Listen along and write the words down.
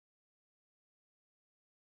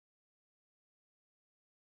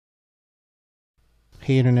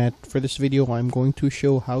Hey Internet, for this video I'm going to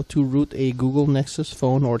show how to root a Google Nexus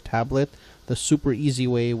phone or tablet the super easy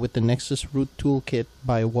way with the Nexus Root Toolkit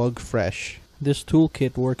by Wugfresh. This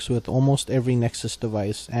toolkit works with almost every Nexus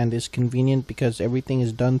device and is convenient because everything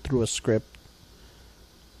is done through a script.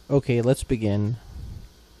 Okay, let's begin.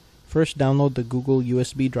 First, download the Google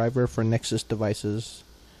USB driver for Nexus devices.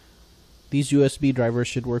 These USB drivers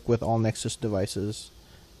should work with all Nexus devices.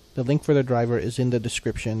 The link for the driver is in the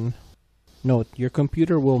description. Note, your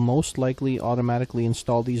computer will most likely automatically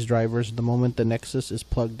install these drivers the moment the Nexus is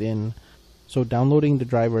plugged in, so downloading the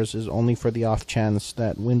drivers is only for the off chance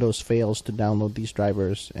that Windows fails to download these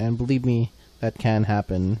drivers, and believe me, that can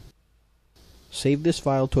happen. Save this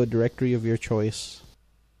file to a directory of your choice.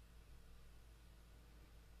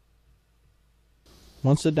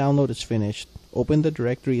 Once the download is finished, open the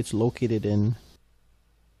directory it's located in.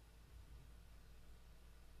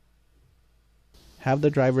 Have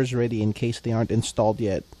the drivers ready in case they aren't installed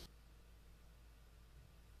yet.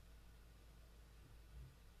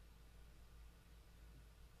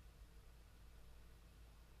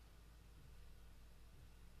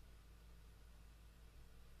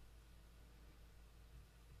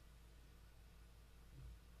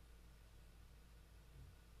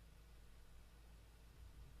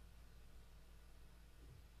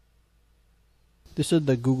 This is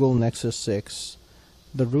the Google Nexus 6.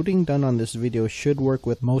 The rooting done on this video should work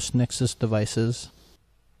with most Nexus devices.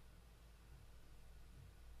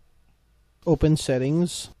 Open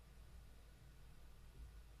Settings,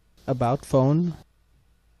 About Phone,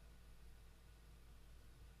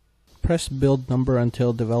 press Build Number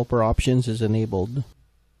until Developer Options is enabled.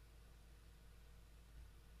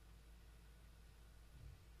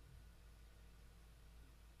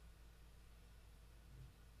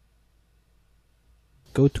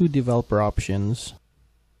 Go to Developer Options.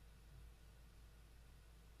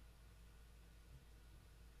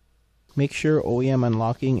 Make sure OEM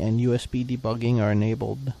unlocking and USB debugging are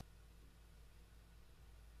enabled.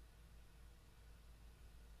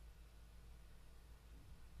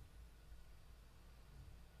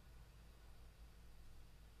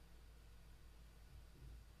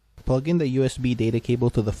 Plug in the USB data cable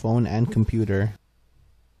to the phone and computer.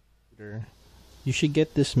 You should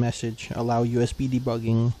get this message, allow USB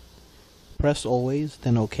debugging. Press always,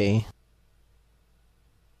 then OK.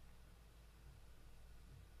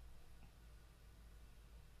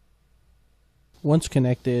 Once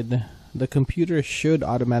connected, the computer should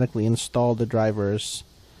automatically install the drivers.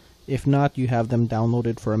 If not, you have them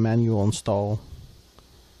downloaded for a manual install.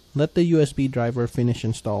 Let the USB driver finish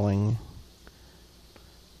installing.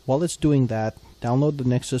 While it's doing that, download the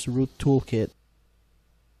Nexus Root Toolkit.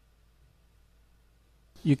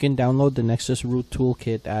 You can download the Nexus Root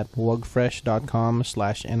Toolkit at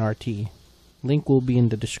wugfresh.com/nrt. Link will be in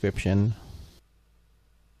the description.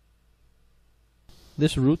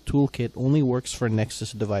 This root toolkit only works for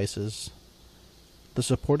Nexus devices. The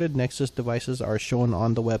supported Nexus devices are shown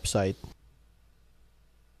on the website.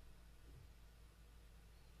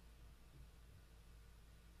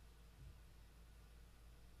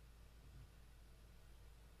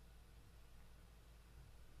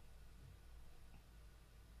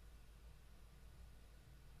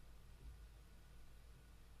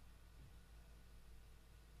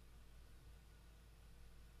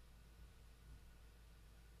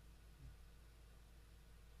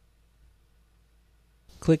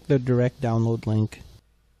 Click the direct download link.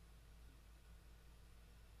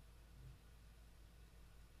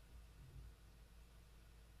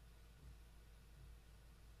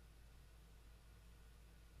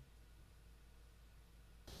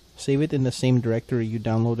 Save it in the same directory you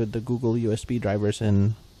downloaded the Google USB drivers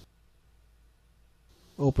in.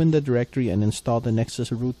 Open the directory and install the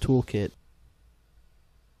Nexus Root Toolkit.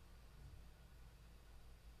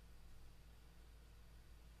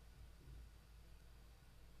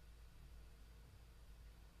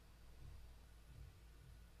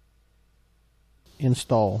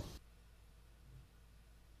 Install.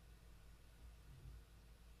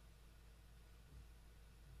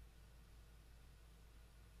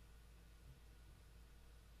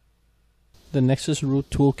 The Nexus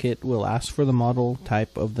Root Toolkit will ask for the model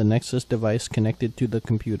type of the Nexus device connected to the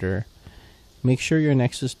computer. Make sure your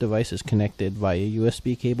Nexus device is connected via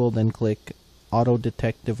USB cable, then click Auto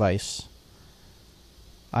Detect Device.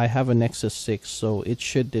 I have a Nexus 6, so it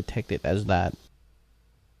should detect it as that.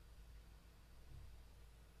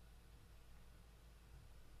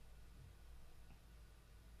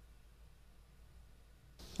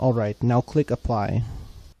 Alright, now click Apply.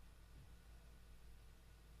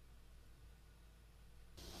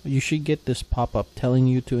 You should get this pop-up telling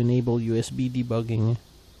you to enable USB debugging.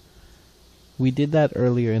 We did that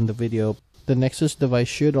earlier in the video. The Nexus device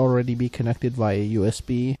should already be connected via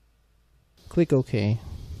USB. Click OK.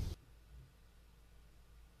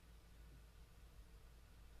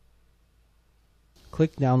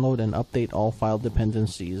 Click Download and update all file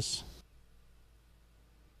dependencies.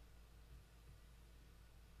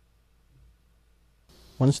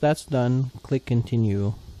 Once that's done, click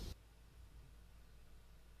Continue.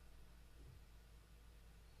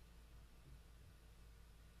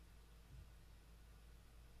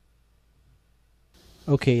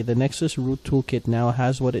 Okay, the Nexus Root Toolkit now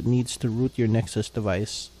has what it needs to root your Nexus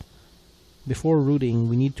device. Before rooting,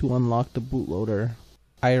 we need to unlock the bootloader.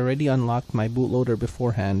 I already unlocked my bootloader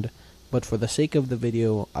beforehand, but for the sake of the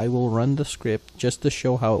video, I will run the script just to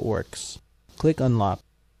show how it works. Click Unlock.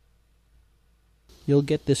 You'll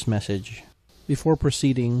get this message. Before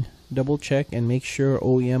proceeding, double check and make sure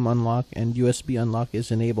OEM unlock and USB unlock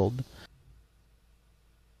is enabled.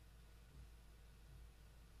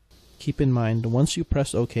 Keep in mind, once you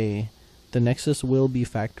press OK, the Nexus will be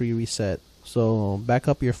factory reset, so back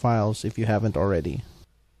up your files if you haven't already.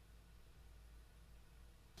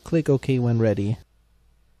 Click OK when ready.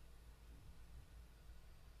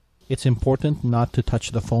 It's important not to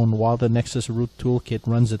touch the phone while the Nexus Root Toolkit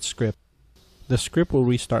runs its script. The script will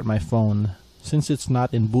restart my phone, since it's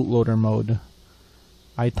not in bootloader mode.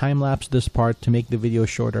 I time-lapsed this part to make the video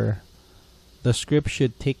shorter. The script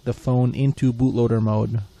should take the phone into bootloader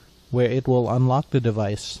mode, where it will unlock the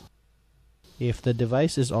device. If the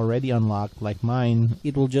device is already unlocked, like mine,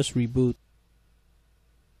 it will just reboot.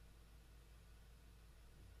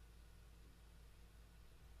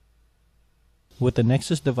 With the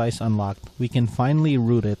Nexus device unlocked, we can finally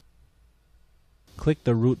root it. Click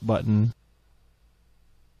the root button.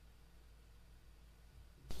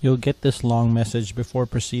 You'll get this long message before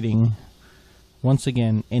proceeding. Once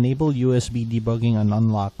again, enable USB debugging and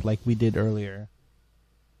unlock like we did earlier.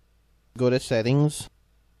 Go to Settings,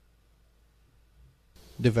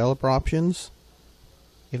 Developer Options.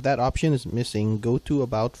 If that option is missing, go to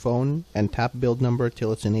About Phone and tap Build Number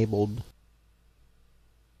till it's enabled.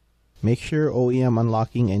 Make sure OEM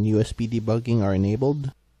unlocking and USB debugging are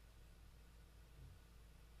enabled.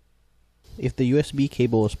 If the USB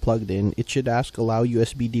cable is plugged in, it should ask Allow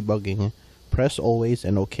USB debugging. Press Always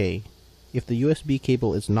and OK. If the USB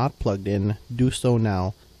cable is not plugged in, do so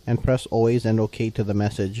now, and press Always and OK to the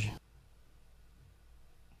message.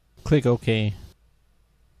 Click OK.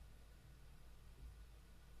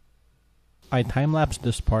 I time-lapsed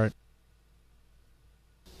this part.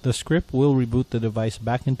 The script will reboot the device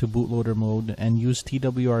back into bootloader mode and use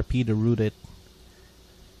TWRP to root it.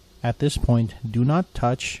 At this point, do not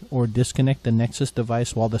touch or disconnect the Nexus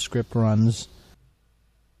device while the script runs.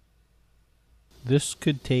 This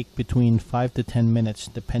could take between 5 to 10 minutes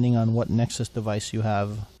depending on what Nexus device you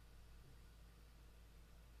have.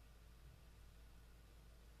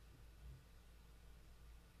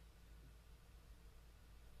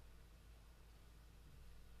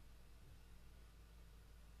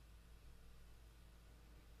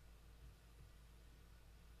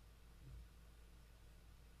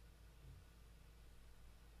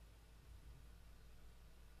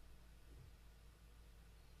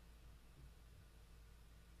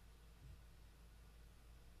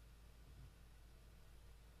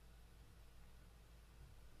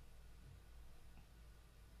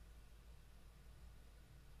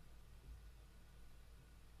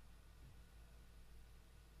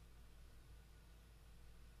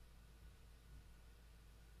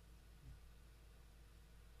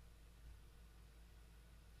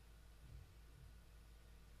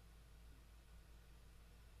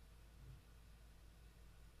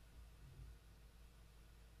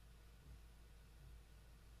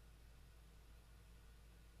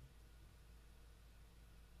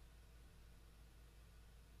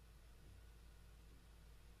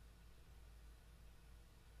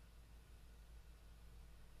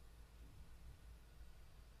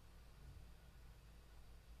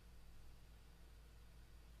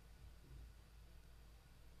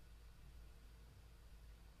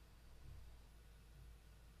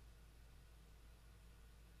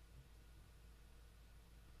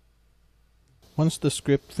 Once the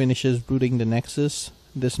script finishes rooting the Nexus,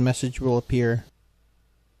 this message will appear.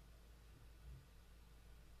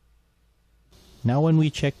 Now when we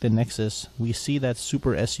check the Nexus, we see that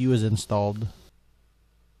Super SU is installed.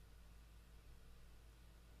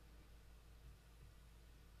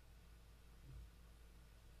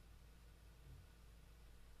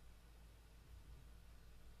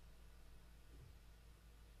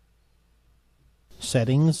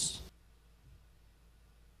 Settings.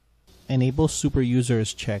 Enable super user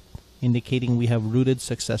is checked, indicating we have rooted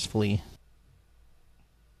successfully.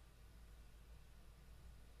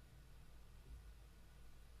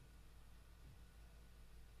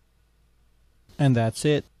 And that's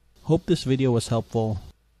it. Hope this video was helpful.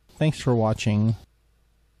 Thanks for watching.